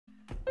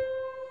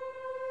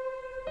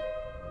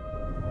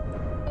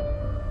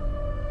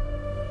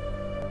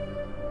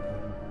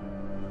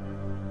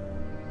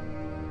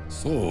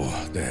So,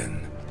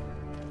 then,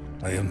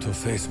 I am to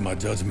face my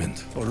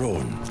judgment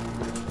alone.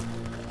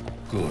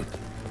 Good.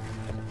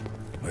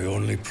 I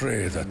only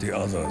pray that the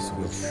others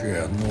will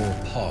share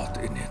no part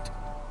in it.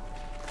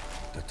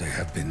 That they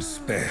have been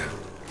spared.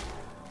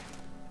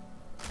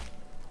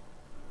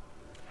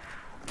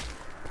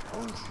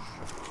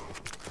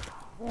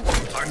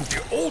 And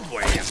the old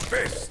way is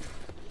best.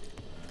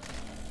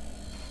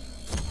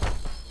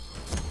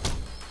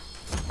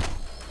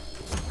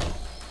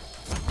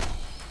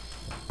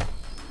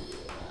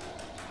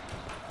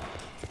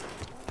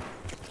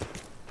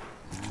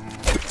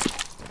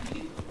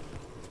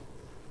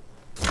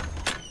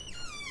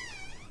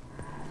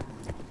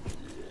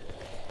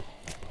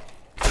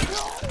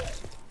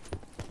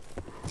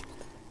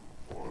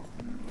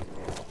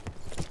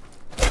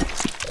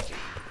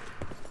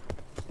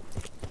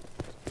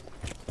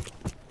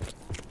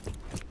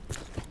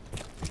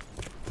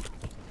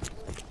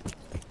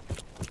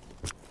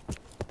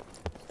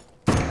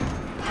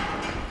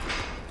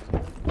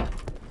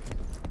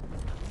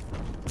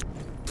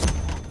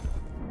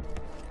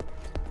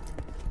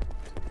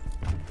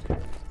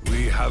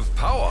 Have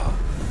power.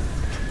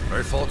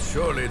 I thought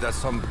surely that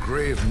some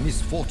grave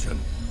misfortune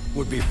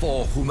would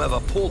befall whomever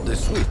pulled the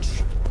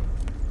switch.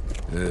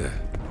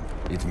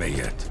 It may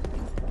yet.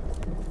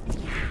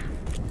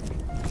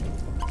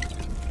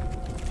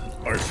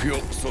 I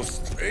feel so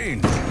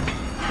strangely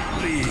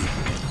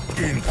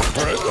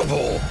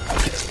incredible.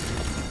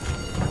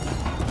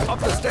 Up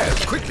the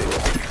stairs, quickly!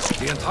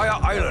 The entire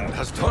island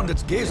has turned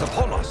its gaze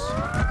upon us.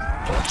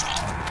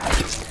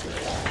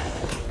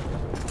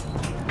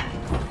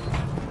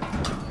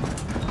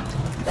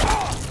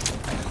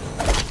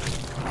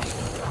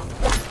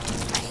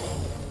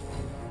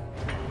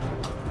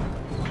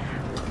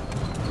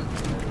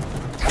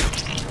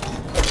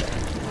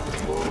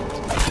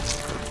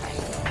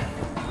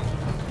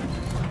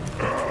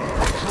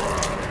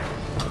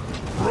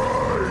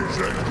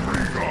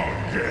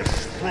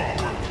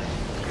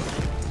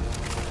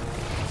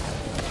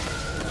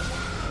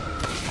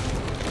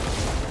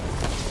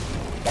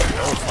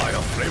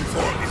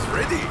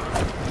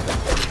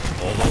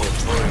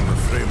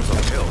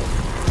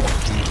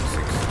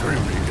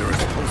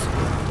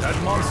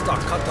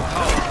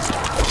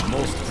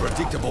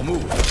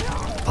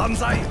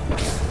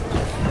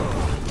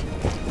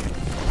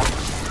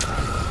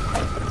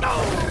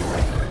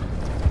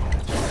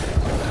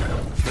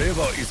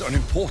 Is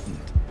unimportant.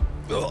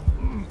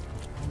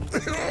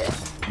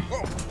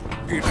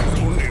 It is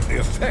only the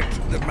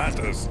effect that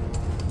matters.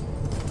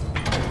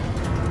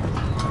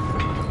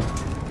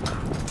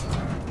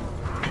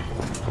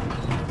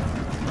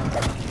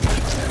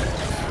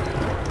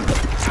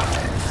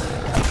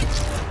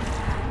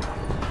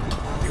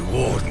 The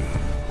Warden,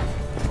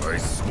 I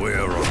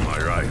swear on my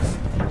life,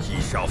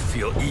 he shall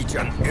feel each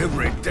and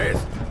every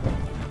death.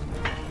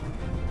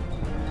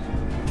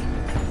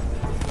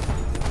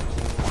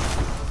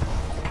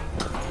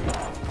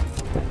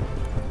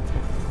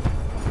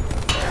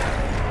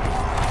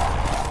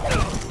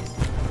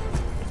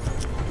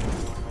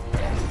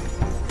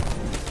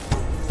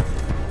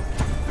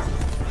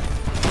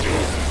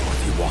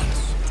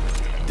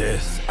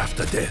 Death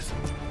after death.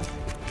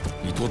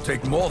 It will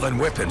take more than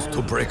weapons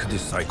to break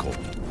this cycle.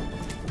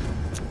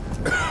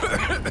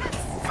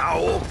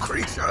 Foul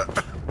creature!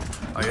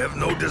 I have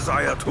no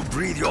desire to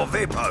breathe your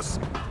vapors.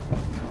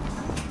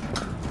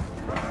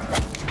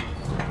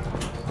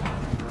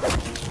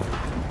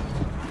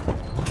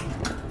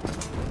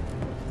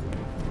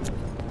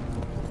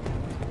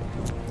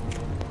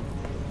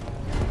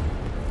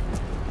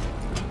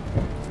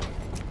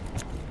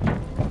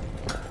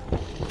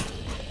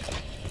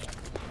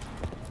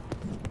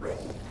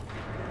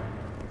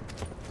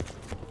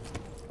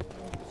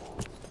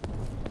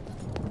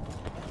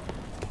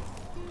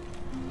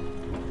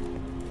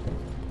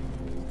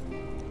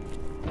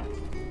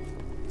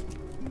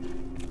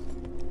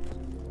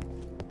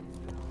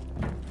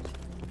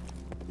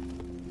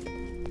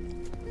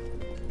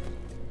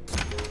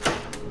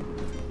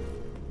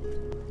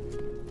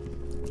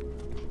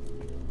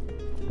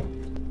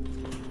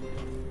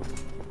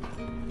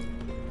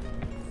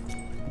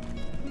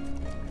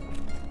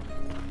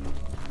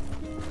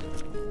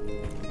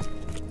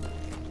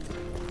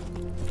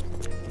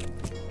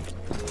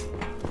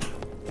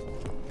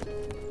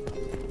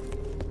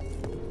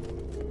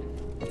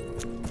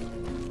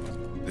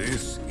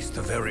 This is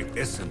the very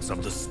essence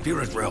of the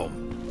spirit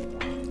realm.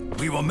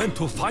 We were meant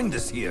to find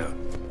this here.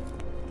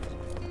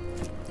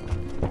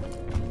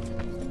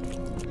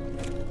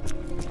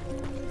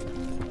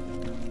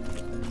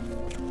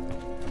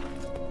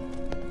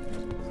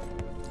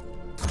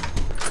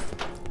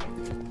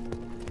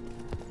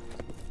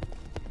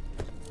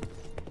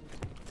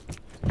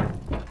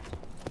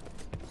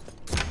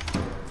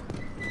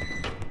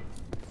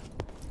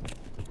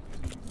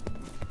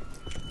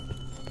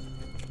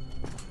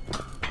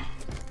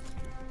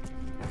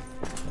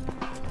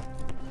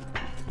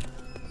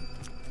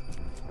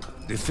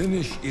 The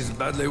finish is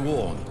badly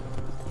worn,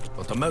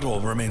 but the metal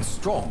remains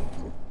strong.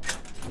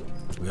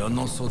 We are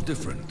not so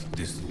different,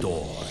 this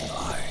door and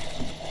I.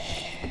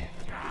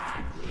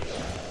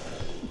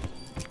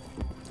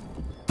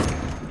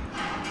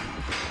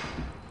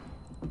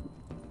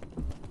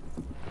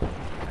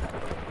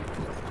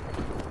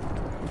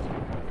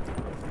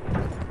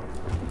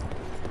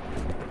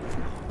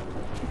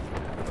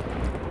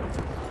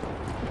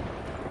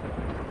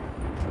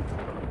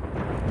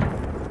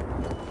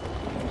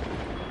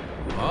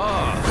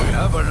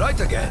 have a light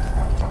again.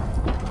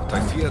 But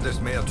I fear this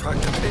may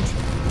attract attention.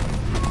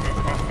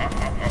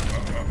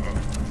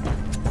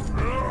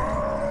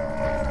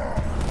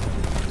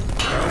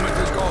 The helmet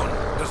is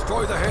gone.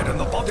 Destroy the head and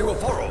the body will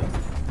follow.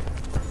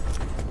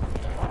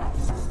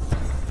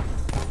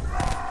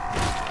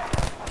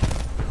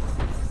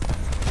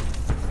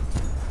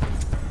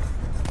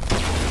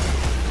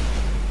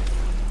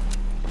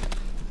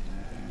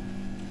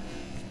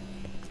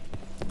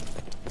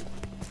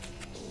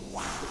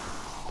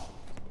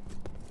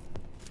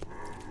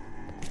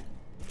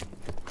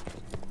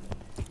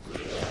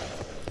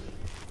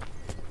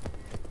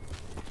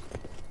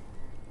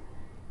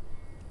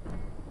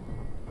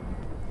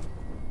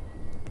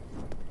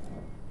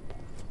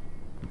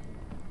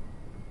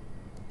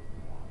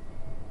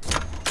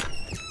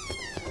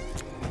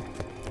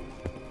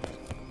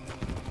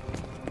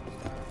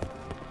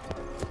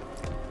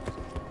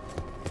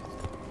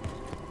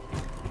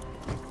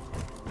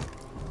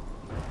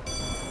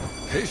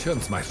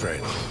 Patience, my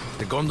friend.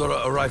 The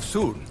gondola arrives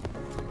soon.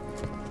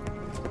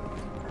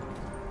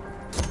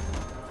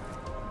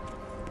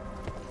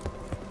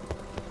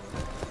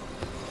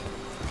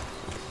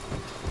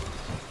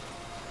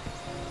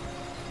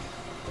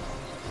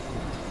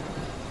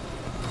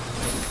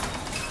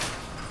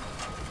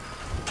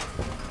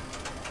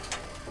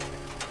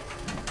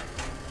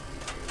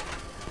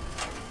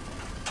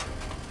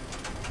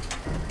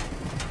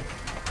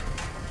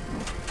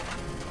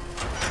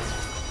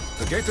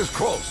 The gate is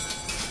closed.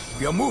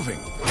 We are moving.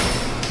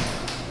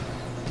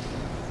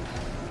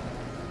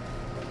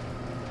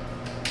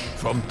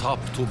 From top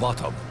to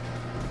bottom,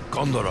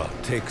 gondola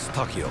takes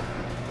Takio.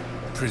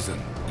 Prison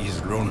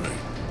is lonely.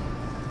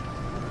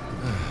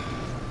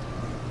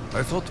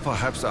 I thought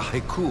perhaps a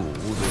haiku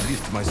would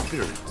lift my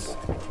spirits.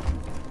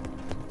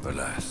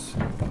 Alas.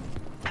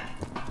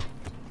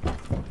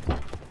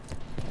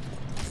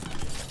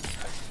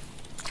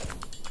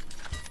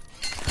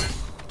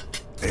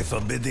 A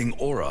forbidding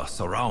aura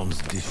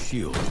surrounds this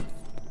shield.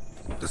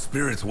 The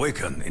spirits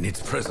waken in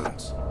its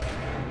presence.